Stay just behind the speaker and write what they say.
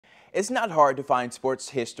It's not hard to find sports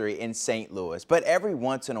history in St. Louis, but every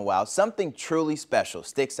once in a while, something truly special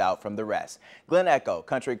sticks out from the rest. Glen Echo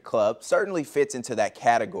Country Club certainly fits into that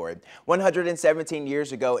category. 117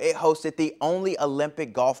 years ago, it hosted the only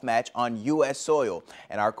Olympic golf match on U.S. soil,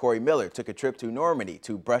 and our Corey Miller took a trip to Normandy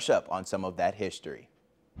to brush up on some of that history.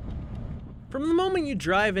 From the moment you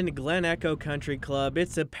drive into Glen Echo Country Club,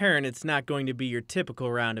 it's apparent it's not going to be your typical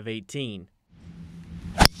round of 18.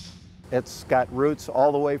 It's got roots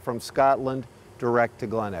all the way from Scotland direct to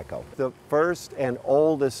Glen Echo. The first and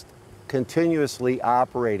oldest continuously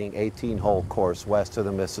operating 18-hole course west of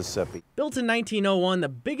the Mississippi. Built in 1901, the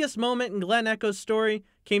biggest moment in Glen Echo's story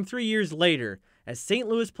came 3 years later, as St.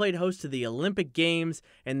 Louis played host to the Olympic Games,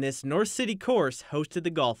 and this North City course hosted the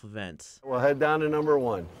golf events. We'll head down to number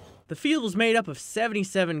 1. The field was made up of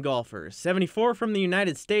 77 golfers, 74 from the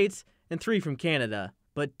United States and 3 from Canada.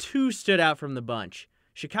 But 2 stood out from the bunch: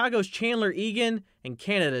 Chicago's Chandler Egan and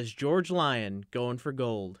Canada's George Lyon, going for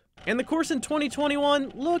gold. And the course in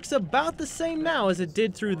 2021 looks about the same now as it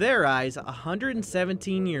did through their eyes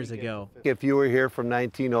 117 years ago. If you were here from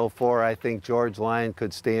 1904, I think George Lyon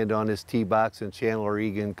could stand on his tee box and Chandler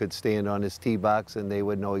Egan could stand on his tee box, and they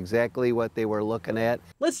would know exactly what they were looking at.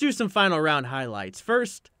 Let's do some final round highlights.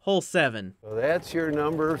 First, hole 7. So that's your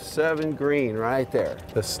number 7 green right there,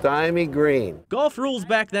 the stymie green. Golf rules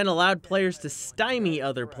back then allowed players to stymie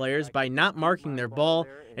other players by not marking their ball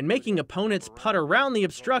and making opponents putt around the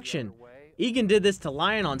obstruction. Egan did this to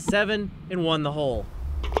Lyon on 7 and won the hole.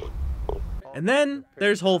 And then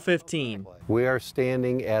there's hole 15. We are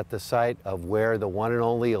standing at the site of where the one and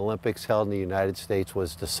only Olympics held in the United States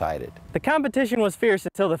was decided. The competition was fierce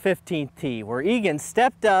until the 15th tee, where Egan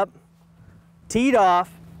stepped up, teed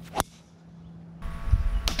off,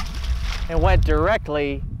 and went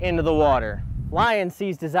directly into the water. Lyon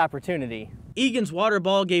seized his opportunity. Egan's water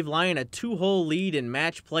ball gave Lyon a 2-hole lead in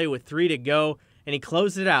match play with 3 to go, and he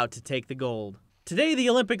closed it out to take the gold. Today, the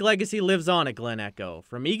Olympic legacy lives on at Glen Echo,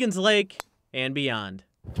 from Egan's Lake and beyond.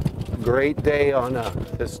 Great day on a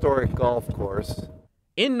historic golf course.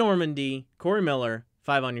 In Normandy, Corey Miller,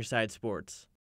 5 on Your Side Sports.